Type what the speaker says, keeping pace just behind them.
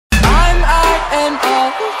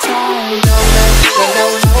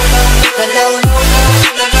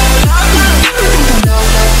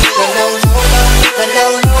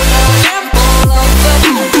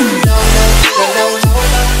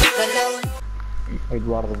We'd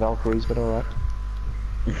rather the Valkyries, but alright.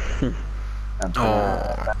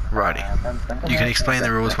 Oh, righty. You can explain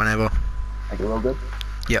the rules whenever. Okay, we're all good?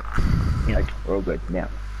 Yep. Okay, we're all good. Now,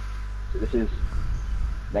 so this is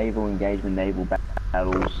naval engagement, naval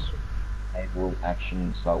battles, naval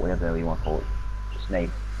action, so whatever you want to call it. Just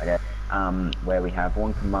naval, okay? Where we have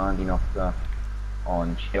one commanding officer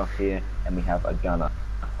on yacht here, and we have a gunner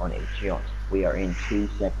on each yacht. We are in two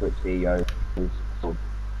separate CEOs or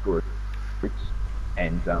groups,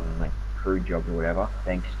 and like crew jobs or whatever,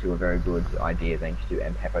 thanks to a very good idea, thanks to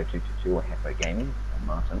Heffogaming or Heffogaming, and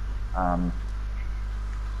Martin.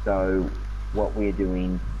 So what we're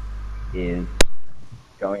doing is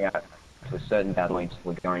going out to a certain battle point.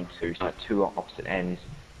 We're going to two opposite ends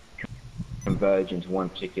converge into one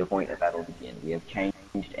particular point and the battle begins. We have changed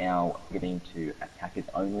our getting to attackers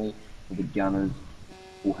only. So the gunners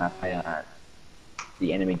will have fire at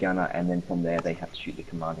the enemy gunner, and then from there they have to shoot the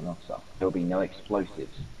commanding officer. There will be no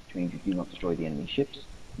explosives, which means you do not destroy the enemy ships,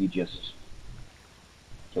 you just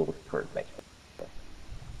kill the crew, basically.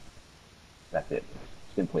 That's it.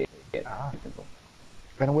 Simply it. Simple.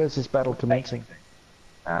 And where's this battle commencing?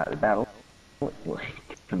 The battle will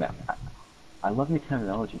come out. I love your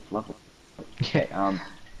terminology, it's lovely. Okay,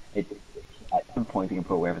 at some point we can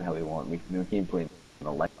put wherever the hell we want. We can put it in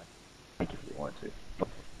a lake if we want to. But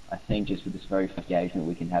I think just for this very first engagement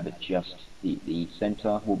we can have it just, the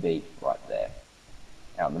center will be right there.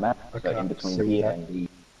 Out on the map, okay, so in between here and the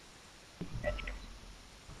entrance.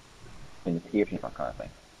 In the pier, that kind of thing.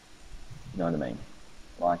 You know what I mean?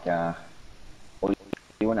 Like, or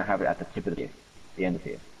you want to have it at the tip of the pier, the end of the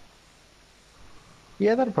pier.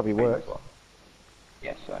 Yeah, that'll probably work.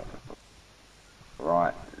 Yeah, so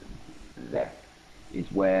right there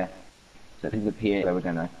is where, so this is the pier where we're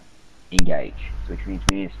going to engage, so which means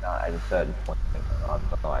we need to start at a certain point on the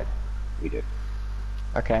other side. We do.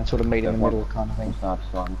 Okay, and sort of meet in the middle kind of thing. Some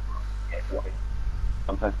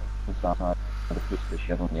person starts on the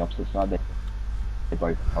ship on the opposite side, they're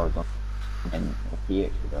both horizontal, and here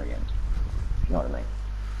it's the very end. You know what I mean?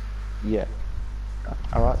 Yeah.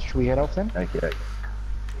 Alright, should we head off then? Okay.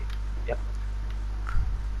 Yep.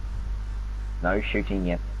 No shooting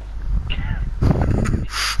yet.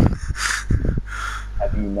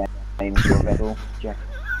 Have you named your vessel, Jack?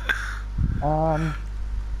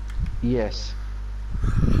 Yes.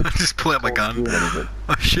 I just pull out my gun.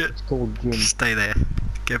 Oh shit. It's called Jim. Stay there.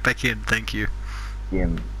 Get back in, thank you.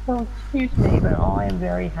 Jim. Oh, excuse me, but I am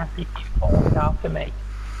very happy you followed after me.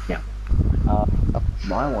 Yeah.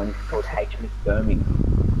 My one is called HMS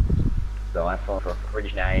Birmingham. So I thought of a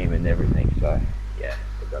British name and everything, so yeah.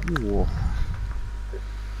 Ooh.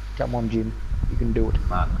 Come on, Jim. You can do it.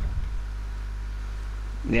 Mark.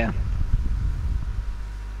 Yeah.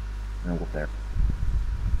 No, what's there?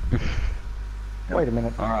 Wait a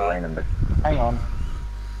minute. Alright. Hang on.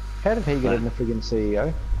 How did he get in the friggin'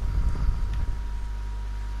 CEO?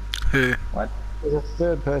 Who? What? There's a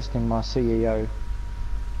third person in my CEO.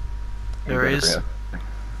 There is.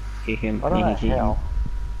 He can, I don't know how.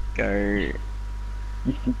 Go.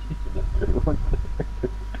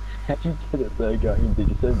 How'd you get it there going? Did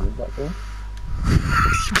you say move like that?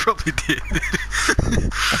 You probably did.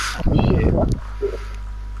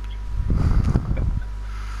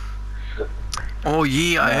 Oh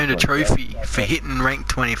yeah, I earned a trophy for hitting rank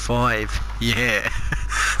 25. Yeah.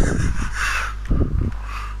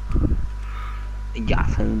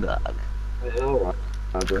 Gothenburg. Alright.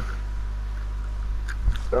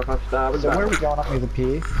 So where are we going up near the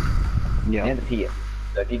pier? Yeah. Near the pier.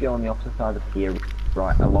 So if you go on the opposite side of the pier,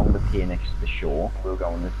 right along the pier next to the shore, we'll go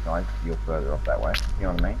on this side, you're further off that way, you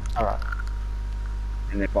know what I mean? Alright.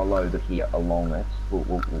 And then follow the pier along it,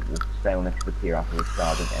 we'll sail next to the pier after we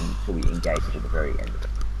started and until we engage at the very end of it.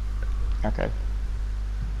 Okay.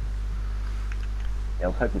 Yeah,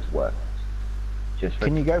 let's hope this works. Just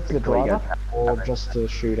Can you go for the driver or just the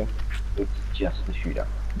shooter? It's just the shooter.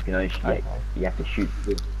 You can only shoot, you have to shoot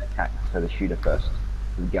the attack, so the shooter first,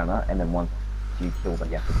 the gunner, and then once you kill them,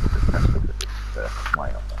 you have to press the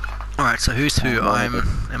line off. Alright, so who's who?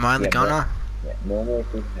 Am I the gunner? Yeah, normally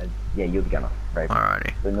if we had, yeah, you're the gunner. Right?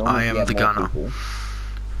 Alrighty. So I am the gunner.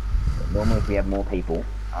 Normally if we have more people,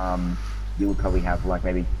 you would probably have like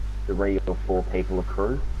maybe 3 or 4 people a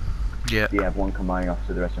crew. Yeah. You have one commanding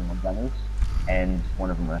officer, the rest of them are gunners, and one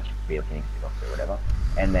of them will actually be a Phoenix officer or whatever.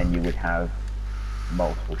 And then you would have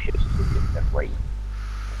multiple ships, so you have 3.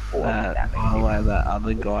 By the way, that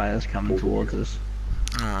other guy is coming towards us.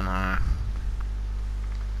 Oh no.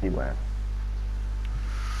 Beware.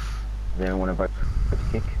 Does anyone want to vote for the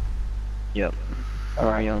kick? Yep.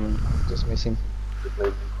 Alright, Just missing.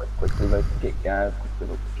 Quickly vote for kick, guys. Quickly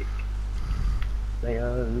vote for kick.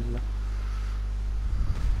 There's...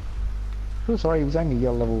 Oh, sorry, he was only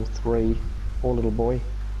yellow level 3. Poor little boy.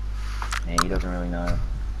 Yeah, he doesn't really know.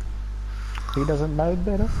 He doesn't know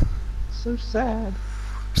better. So sad.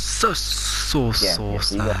 So Yeah, so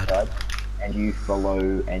so you go sad. outside, and you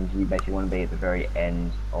follow, and you basically want to be at the very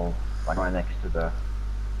end of, like, right next to the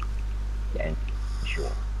end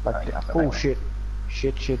shore. Like, Going up and oh back. shit.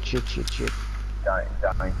 Shit. Don't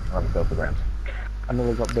run yourself to the ground. I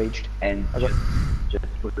nearly got beached. And I got... just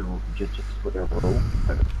put the rule. Just put the rule.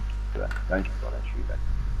 Don't shoot that.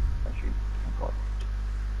 Don't shoot. Oh God.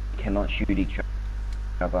 We cannot shoot each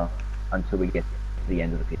other until we get to the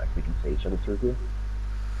end of the pit. Like we can see each other through here.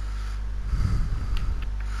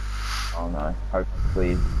 Oh no.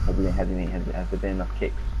 Hopefully, has there been enough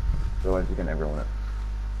kicks? Otherwise, we're gonna ruin it.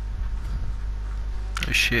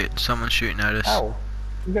 Oh shit, someone's shooting at us. Ow.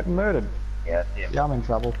 You got murdered. Yeah. Yeah, I'm in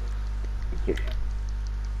trouble. Kick.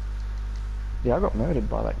 Yeah, I got murdered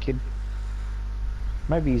by that kid.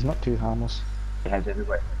 Maybe he's not too harmless. Has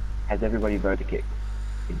everybody voted kick?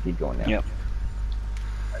 Keep going now. Yep.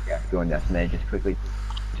 Okay, going down from there. Just quickly,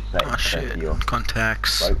 just say Oh shit, your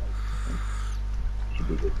contacts. vote. Should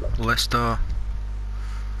be good. Like, Leicester.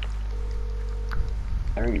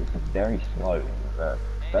 very slow.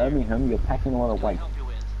 Birmingham, you're packing a lot of weight.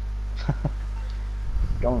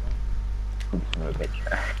 Go on. Son of a bitch.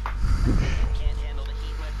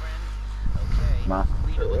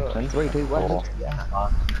 Marksman. 3, 2, 1. Or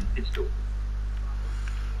marksman pistol.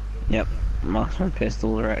 Yep. Marksman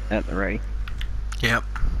pistol right at the ready. Yep,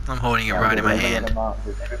 I'm holding it right in my hand.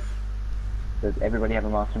 Does everybody have a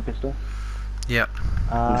marksman pistol? Yep.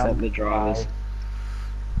 Except the drivers.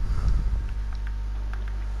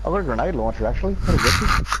 I've got a grenade launcher actually. That'll get you.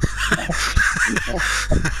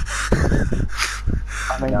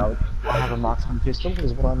 I mean, I have a marksman pistol,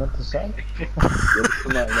 is what I meant to say. You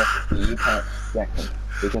can't, exactly.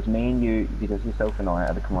 Because me and you, because yourself and I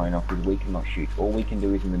are the commanding officers, we cannot shoot. All we can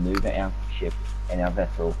do is maneuver our ship and our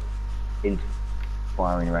vessel into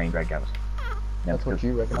firing range red guns. Now, That's what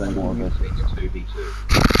you reckon. Then more of us being a 2v2.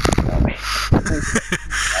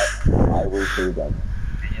 I will do that. And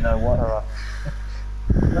you know what? Alright.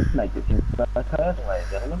 Let's make this in first person, ladies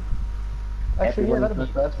and gentlemen. Actually, yeah,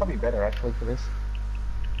 that's probably better actually for this.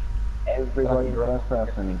 Everybody first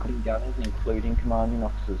person, including gunners, including commanding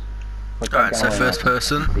officers. Alright, so first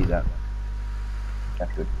person. See that.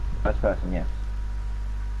 That's good. First person, yes.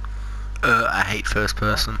 I hate first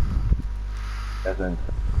person. That's so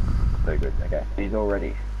good. Okay, he's all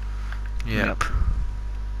ready. Yep.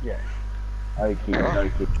 Yeah. Okay,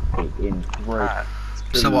 in 3.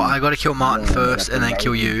 So what, I gotta kill Martin first and then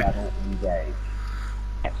kill you? Yes.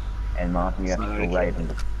 And Martin, you have to kill Raven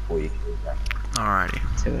before you kill Jack. Alrighty.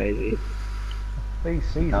 Too easy. These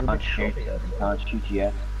C's are a bit Can't shoot, shorty. can't shoot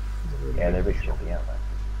yet. Yeah, they're a bit shorty, aren't they?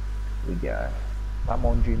 We go. Come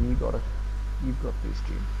on, Jim, you got it. You've got this,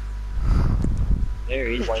 Jim. There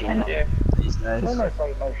is Wait, Jim. Yeah. These days. Don't they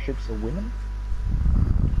say no ships are women?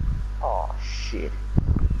 Oh shit.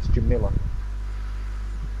 It's Jamila.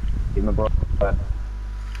 Give him a blow.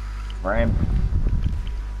 Ram.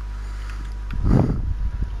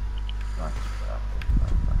 Nice.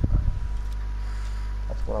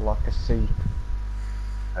 That's what I like to see.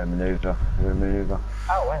 A maneuver.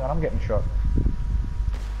 Oh, hang on, I'm getting shot.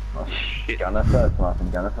 Oh shit. Gunner first, Martin.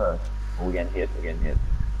 Gunner first. Oh, we're getting hit.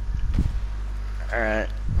 Alright.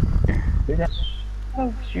 Who's that?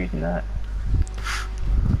 Oh, shooting that.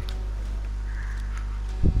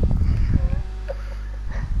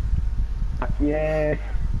 Fuck yeah.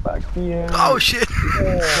 Fuck yeah. Oh shit!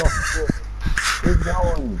 Yeah. Keep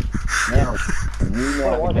going. Now, you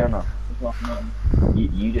now the gunner.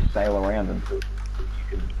 You just sail around until you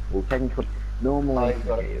can. Well, technically, normally.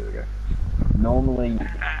 Okay, here we go. Normally,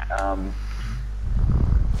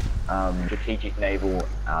 strategic naval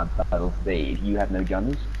battles B, if you have no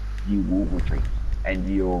gunners, you will retreat, and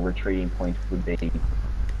your retreating point would be,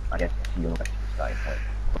 I guess, your starting point.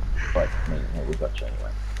 But I mean, yeah, we've got you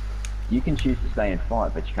anyway. You can choose to stay and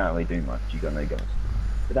fight, but you can't really do much. You got no guns.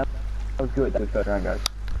 But that was good. That was first round, guys.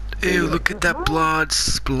 Ew, look at that blood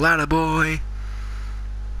splatter, boy.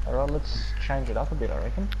 Alright, let's change it up a bit, I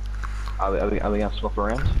reckon. Are we gonna swap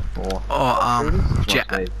around or? Oh, Jack.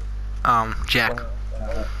 Jack.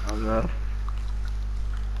 Uh,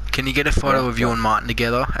 Can you get a photo of you and Martin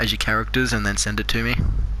together as your characters and then send it to me?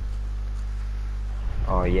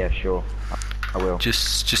 Oh yeah, sure. I will.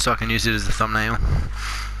 Just so I can use it as a thumbnail.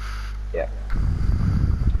 Yeah.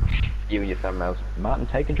 You and your thumbnails. Martin,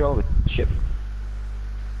 take control of the ship.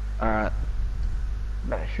 Alright.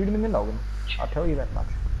 Better shoot him in the noggin. I'll tell you that much.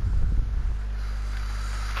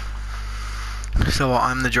 So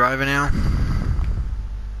I'm the driver now?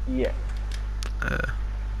 Yeah.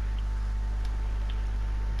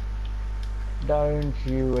 Don't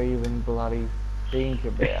you even bloody think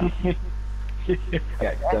about it.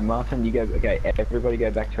 Okay, so Martin, you go. Okay, everybody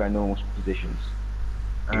go back to our normal positions.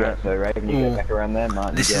 Okay, so Raven, you go back around there.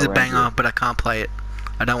 Martin, This you is go a around banger, but I can't play it.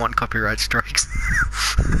 I don't want copyright strikes.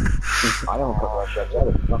 I don't want to rush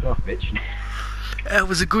out. Fuck off, bitch. It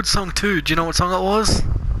was a good song too. Do you know what song it was?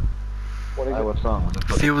 What is it? What song?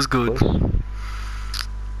 Feels Good.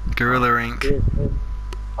 Gorilla Ink.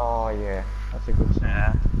 Oh yeah, that's a good song.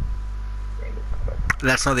 Yeah.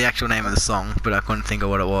 That's not the actual name of the song, but I couldn't think of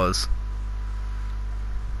what it was.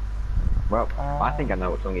 Well, I think I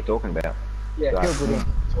know what song you're talking about. Yeah, So- Feel Good Ink,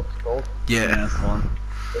 that's what it's called. Yeah. That's the one.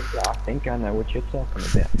 I think I know what you're talking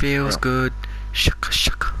about. Feels Yeah. good. Shaka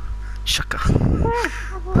shaka. Shaka.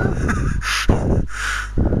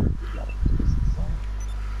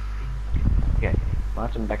 Okay,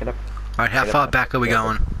 Martin, back it up. Alright, how far back are we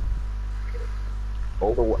going?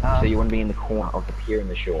 All the way. So you want to be in the corner of the pier and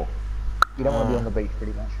the shore. You don't want to be on the beach,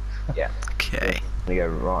 pretty much. Yeah. Okay. You go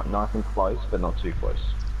right, nice and close, but not too close.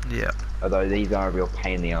 Yeah. Although these are a real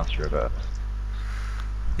pain in the ass to reverse.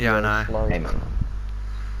 Yeah, I know. Slow. Hey man.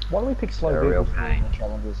 Why do we pick slow They're a real vehicles for pain. the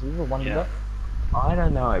challenges? You ever wondered Yeah. that? I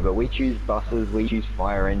don't know, but we choose buses, we choose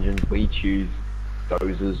fire engines, we choose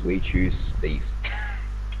dozers, we choose these.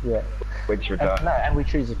 Yeah. Which And, reverse. no, and we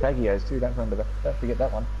choose the Fagios too, don't forget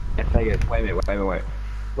that one. Yeah, Fagios. Wait a minute.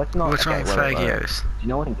 Let's not. What's wrong with wait. Fagios? Do you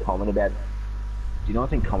know what's in common about? Do you know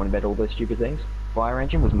what's in common about all those stupid things? Fire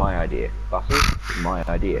engine was my idea. Buses was my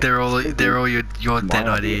idea. They're all your My dead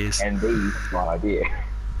idea. ideas. And these my idea.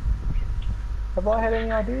 Have I had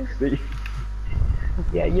any ideas?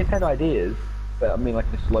 Yeah, you've had ideas, but I mean, like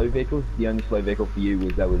the slow vehicles. The only slow vehicle for you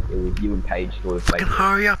was it was you and Paige sort of. Fucking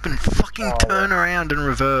hurry up and fucking Oh, turn around and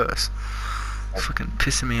reverse. Fucking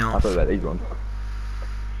pissing me I off. thought about these ones.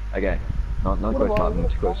 Okay, not What close, about- Martin.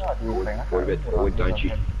 Too close. what about you, Frank? I Forward a bit. can't Forward. remember Don't you?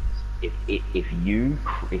 what If you,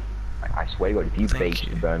 I swear to God, if you Thank beat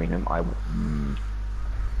you. Birmingham, I will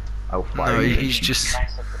fire No, you. he's just.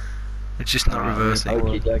 It's just not reversing.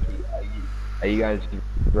 Okie dokie. Are you guys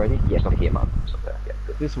ready? Yes, I'm here, Martin. Stop there. Yeah,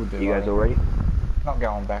 good. This would do. You guys I all ready? think. Not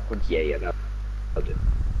going backwards. Yeah, that'll do.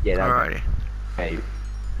 Yeah, that'll do. Alrighty. Okay,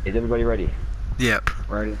 is everybody ready? Yep.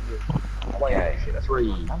 Ready. Wait, Okay, shit, that's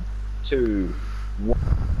 3, 2,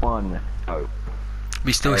 1, go.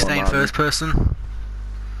 We still Hello, stay in Martin. first person?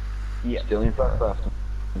 Yeah. Still in first person.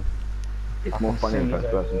 It's I more can fun in see first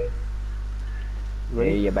that. person. Yeah,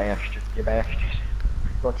 Ready? you bashed. You bashed.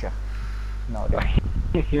 Gotcha. No, I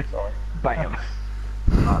didn't. Sorry. Bam.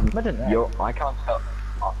 Imagine that.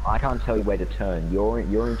 I can't tell you where to turn. You're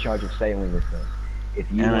in charge of sailing this thing. If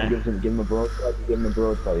you want to give them a broadside, you give them a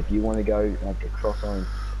broadside. If you want to go like across on,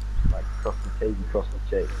 like across the T, you cross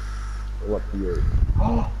the T. Well, up to you.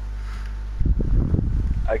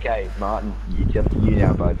 Okay, Martin, it's up to you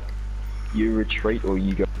now, bud. You retreat or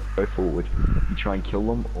you go forward. You try and kill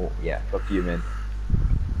them, or yeah, it's up to you, man.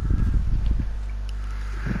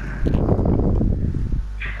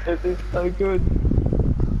 This is so good.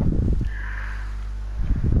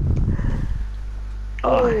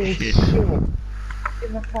 Oh, shit.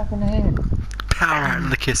 In the fucking hand. Power out in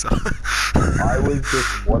the kisser. I was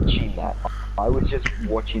just watching that. I was just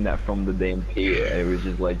watching that from the damn pier, and it was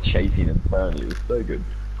just like chasing and turning. It was so good.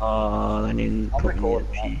 Oh, they didn't I'm put me recording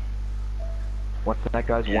at that. What's that,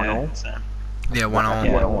 guys? 1-all? so Yeah, one on.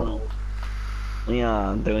 Yeah. we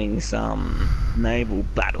are doing some naval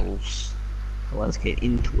battles. So let's get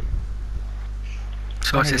into it.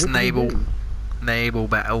 So it's just naval battles. Naval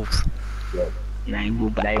battles. Naval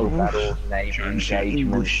battles, naval Junction engagement.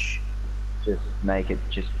 English. Just make it,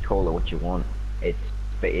 just call it what you want.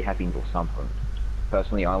 But it happens or something.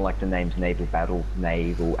 Personally, I like the names naval battles,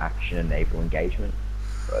 naval action, and naval engagement.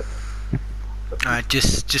 But Alright,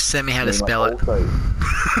 just send me how to spell it.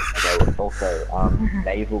 Also,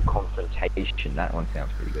 naval confrontation. That one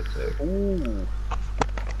sounds pretty good too. Ooh.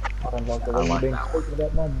 I don't like the I way like you've been that one. speaking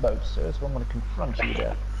about my boat, sir, so I'm going to confront you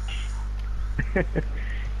about.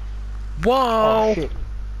 Whoa! Oh, shit.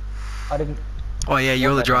 I didn't... Oh yeah,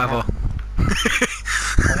 you're the driver.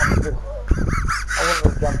 I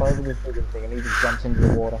wanted to jump over this friggin' thing and he just jumps into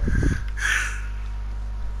the water.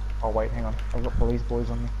 Oh wait, hang on. I've got police boys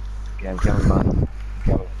on me. Okay, I'm coming, man.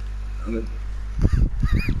 Coming.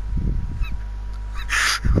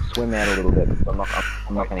 Swim out a little bit. I'm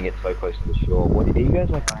not going to get so close to the shore. What did you guys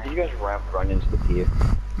like? Did you guys run into the pier?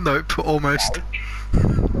 Nope, almost.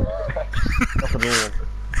 Not at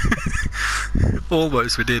all.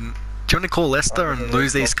 Almost we didn't. Do you want to call Lester and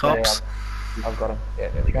lose these cops? I've got him. Yeah,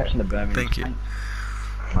 there we go. Scratching the Birmingham. Thank you.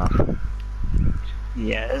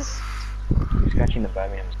 Yes. You're scratching the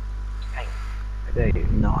Birmingham. Hey, I dare you.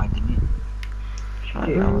 No, I didn't. I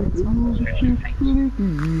don't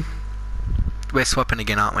know. We're swapping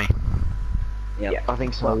again, aren't we? Yep. I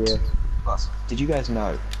think so. Yeah. Plus, did you guys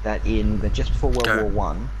know that just before World Go. War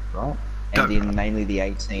One, right, and Go. in mainly the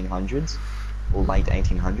 1800s or late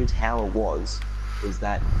 1800s, how it was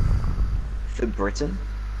that for Britain,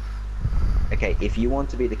 okay, if you want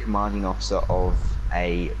to be the commanding officer of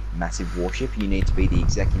a massive warship, you need to be the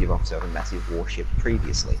executive officer of a massive warship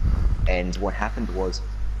previously. And what happened was,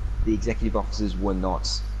 the executive officers were not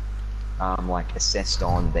like assessed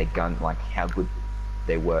on their gun, like how good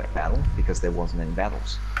they were at battle, because there wasn't any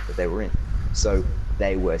battles that they were in. So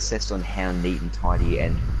they were assessed on how neat and tidy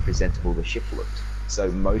and presentable the ship looked. So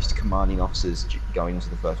most commanding officers going into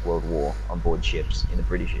the First World War on board ships in the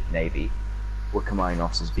British Navy were commanding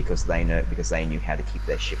officers because they knew how to keep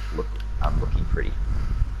their ship looking pretty.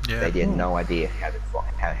 Yeah. They had no idea how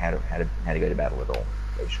to go to battle at all.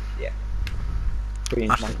 They just, yeah.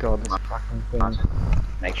 Oh my god, this fucking thing.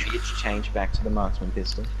 Make sure you change back to the marksman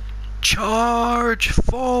pistol. Charge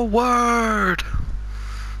forward!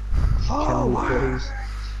 Can we please?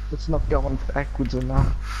 It's not going backwards enough.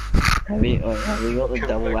 Have you got the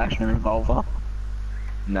double action revolver?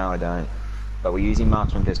 No, I don't. But we're using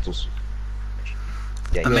marksman pistols.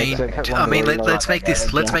 Yeah, I you mean, got that. let's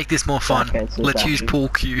make this more fun. Okay, so Let's that use is- pool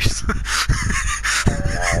cues.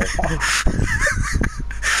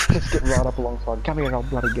 Just get right up alongside. Come here, I'll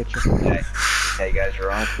bloody get you. Okay, guys,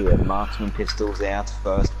 right here. Marksman pistols out,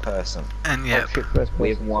 first person. And Oh yeah, shit, first We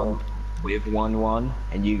have person. We've 1-1,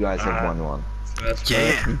 and you guys have 1-1.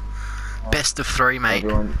 yeah. Best of 3, mate.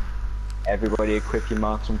 Everybody equip your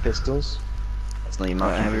marksman pistols. That's not your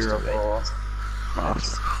marksman pistol.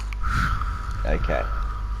 Nice. Okay.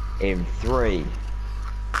 In 3,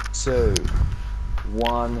 2,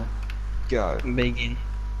 1, go. Begin.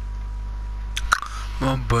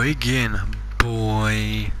 Begin,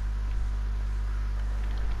 boy.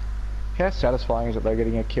 How satisfying is it though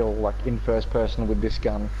getting a kill like in first person with this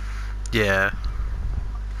gun? Yeah.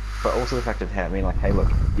 But also the fact of how, I mean, like, hey, look,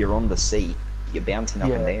 you're on the sea. You're bouncing up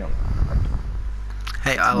and Yeah. down.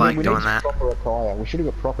 Hey, I like we doing need that. proper attire. We should have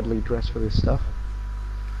got properly dressed for this stuff.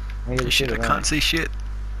 Yeah, we Shit, I should've, can't see shit.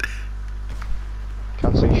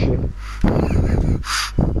 Can't see shit.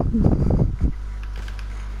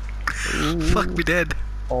 Fuck me dead.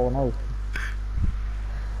 Oh no.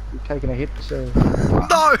 You're taking a hit, so...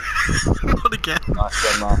 No! Not again. Nice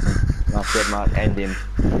job, Martin. Nice job, Martin. End him.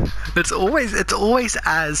 It's always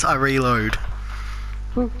as I reload.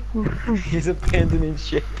 He's abandoning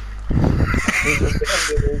ship.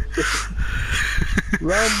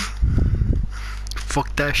 Run!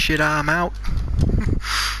 Fuck that shit, I'm out.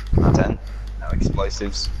 Martin, no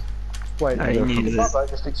explosives. Wait, No, you need did this. my boat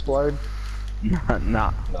just explode?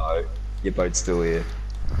 Nah. No, your boat's still here.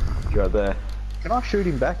 Go there. Can I shoot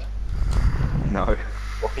him back? No.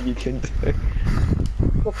 What you can do?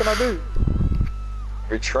 What can I do?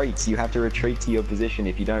 Retreats. You have to retreat to your position.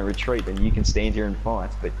 If you don't retreat, then you can stand here and fight.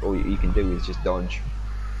 But all you can do is just dodge.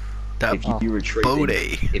 That If you retreat,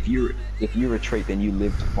 booty. if you retreat, then you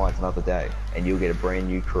live to fight another day, and you'll get a brand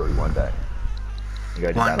new crew one day. You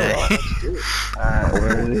go to One battle.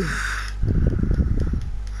 day.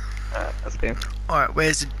 Let's go. Alright,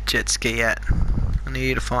 where's the jet ski at? I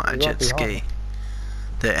need to find a He's right jet ski. behind.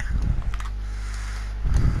 There.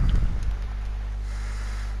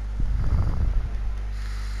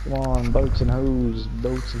 Come on, boats and hose,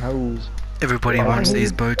 boats and hose. Everybody Come wants on.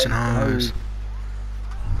 these boats and hose.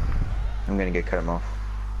 I'm gonna go cut him off.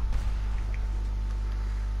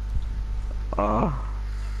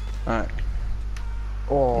 Alright.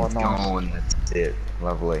 Oh, It's nice. gone. That's it.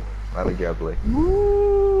 Lovely. Lovely jubbly.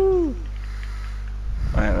 Woo!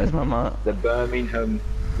 Alright, where's my mark? The Birmingham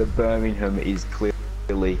is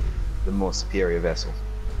clearly the more superior vessel.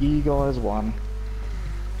 You guys won.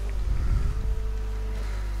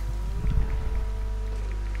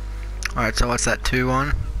 Alright, so what's that,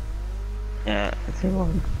 2-1? Yeah, it's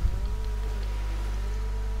one.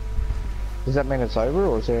 Does that mean it's over,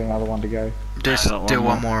 or is there another one to go? Just got do one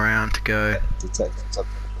one more round to go. It's up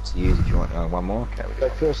to you if you want one more. Okay, we So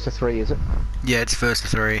go. first to 3, is it? Yeah, it's first to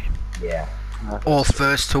 3. Yeah. Or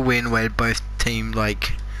first to win, where both team,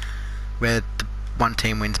 like, where the one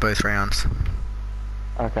team wins both rounds.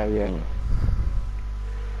 Okay, yeah.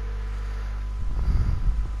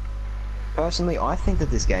 Personally, I think that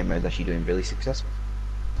this game mode is actually doing really successful.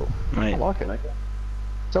 I Wait. like it.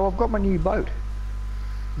 So I've got my new boat.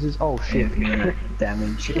 This is... Oh, shit.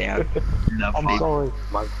 Damage out. I'm sorry.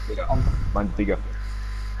 Mine's bigger. Mine's bigger.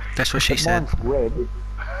 That's what she But said. mine's red.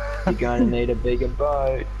 You're gonna need a bigger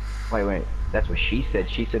boat. Wait. That's what she said.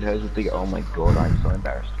 She said hers was bigger. Oh my god, I'm so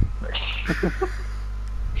embarrassed.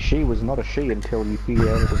 she was not a she until you figured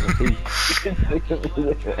out it was a he.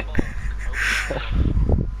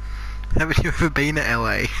 Haven't you ever been to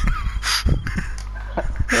LA?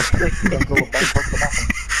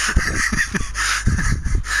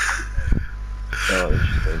 Oh,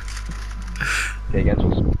 interesting. Okay, guys,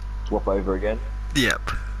 we'll swap over again.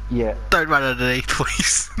 Yep. Yeah. Don't run underneath,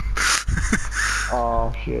 please.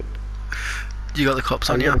 Oh shit. You got the cops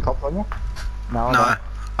Oh, on you you? got the cops on you? No, I No, don't.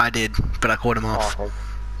 I did, but I caught him off. Oh, okay.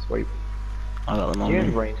 Sweet. I got them on Do you guys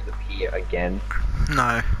me. run into the pier again?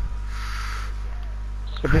 No.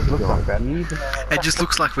 It just looks like that. It just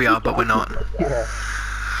looks like we are, but we're not. Yeah.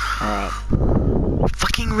 Alright.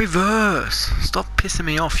 Fucking reverse! Stop pissing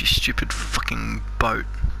me off, you stupid fucking boat.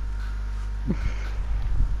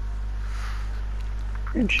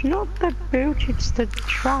 It's not the boat, it's the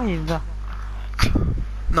driver.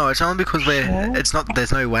 No, it's only because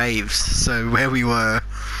there's no waves, so where we were,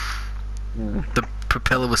 the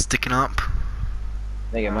propeller was sticking up.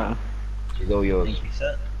 There you go, man. She's all yours. Thank you,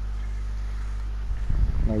 sir.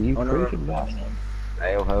 No, you Honour treated that.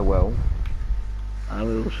 Nail her well. I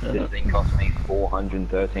will, sir. This thing cost me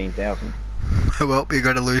 413,000. Well, you're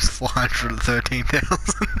going to lose 413,000.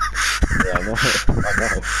 Yeah, I know. I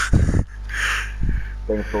know.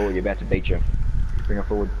 Bring her forward, you're about to beat you. Bring her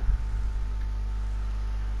forward.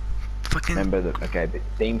 Fucking. Remember that, okay, but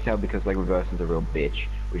steam tail, because like reverse is a real bitch,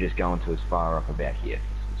 we're just going to as far up about here,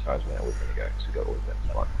 as far as we know we're going to go, so we got all of that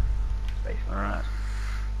spot space. Alright.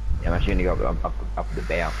 Yeah, I'm actually going to go up the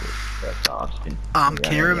bow first, spin.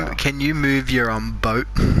 Can you move your boat?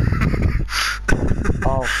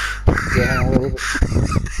 Oh, yeah, where is it?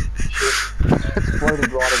 Shit. It's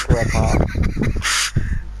floated right into our path.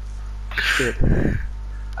 Shit.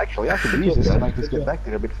 Actually, I could use this to make us get back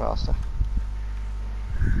there a bit faster.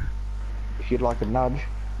 If you'd like a nudge.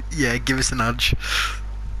 Yeah, give us a nudge.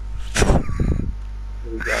 Here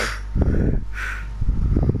we go.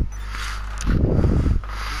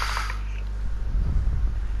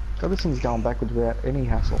 So this thing's going backwards without any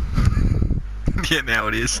hassle. Yeah, now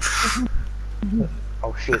it is.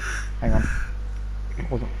 Oh shit, hang on.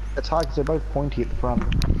 It's hard because they're both pointy at the front.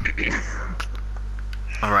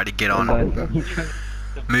 Alrighty, get on.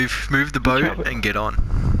 Move the boat and get on.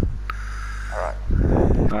 Alright.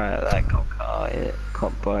 Alright, that car, yeah,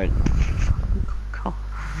 cop boat. Car.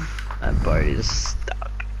 That boat is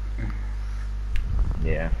stuck.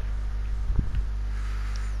 Yeah.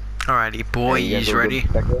 Alrighty, boys, ready?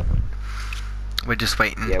 We're just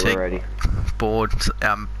waiting Yeah, we're to ready. board,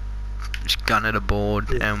 just gun it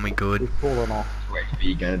aboard, and we good. We've fallen off. Wait for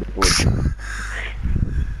you going to the board.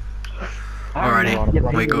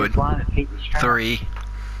 Alrighty, we're good. 3,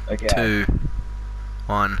 Okay. 2,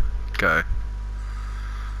 1, go.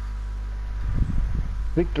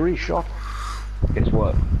 Victory shot. Guess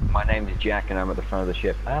what? My name is Jack and I'm at the front of the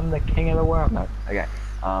ship. I'm the king of the world. No. Okay.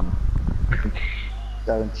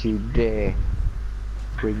 Don't you dare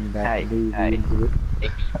bring that movie into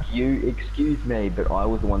it. Excuse me, but I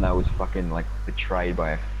was the one that was fucking like betrayed by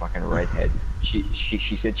a fucking redhead.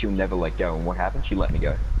 She said she'll never let go, and what happened? She let me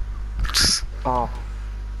go. Oh,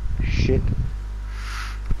 shit.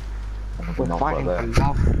 We're Not fighting like for that.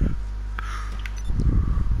 love.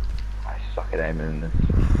 I suck at aiming in this.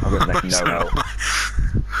 I've got like no help.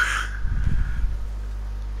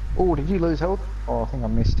 Oh, did you lose health? Oh, I think I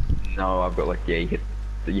missed. No, I've got like, yeah, you hit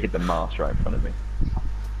the mast right in front of me.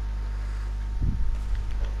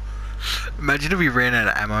 Imagine if we ran out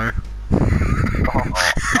of ammo.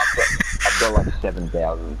 I've got like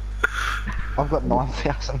 7,000. I've got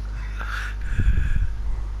 9,000.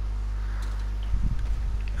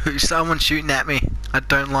 Someone's shooting at me. I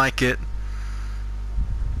don't like it.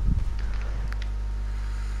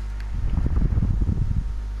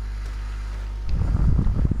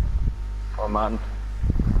 Come on, Martin.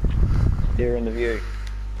 Steer in the view.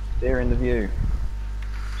 Steer in the view.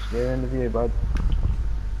 Steer in the view, bud.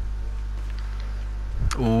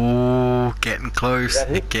 Ooh, getting close. Is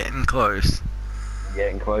that it? Getting close.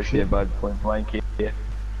 Getting close here, bud. Point blank here.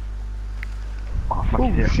 Oh, fuck Oh,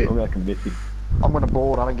 yeah. shit. I'm gonna convince you. I'm gonna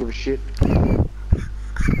board, I don't give a shit.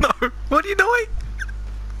 No, what are you doing?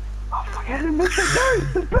 Oh, fuck, I didn't miss it.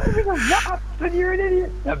 No, the bird is a nuts, and you're an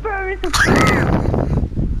idiot. The bird is a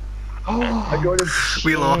Oh, I got him.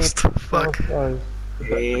 We lost. Fuck. Oh,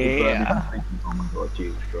 Yeah. Oh my god,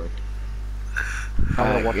 Jesus Christ.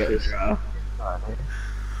 I'm gonna watch this.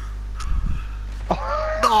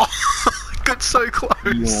 Oh, got so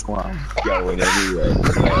close. You are going everywhere.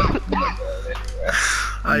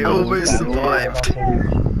 I almost survived.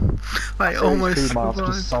 I almost 2 miles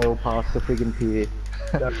to survived. sail past the friggin' pier.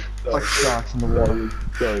 That's Like sharks in the water.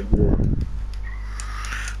 so good.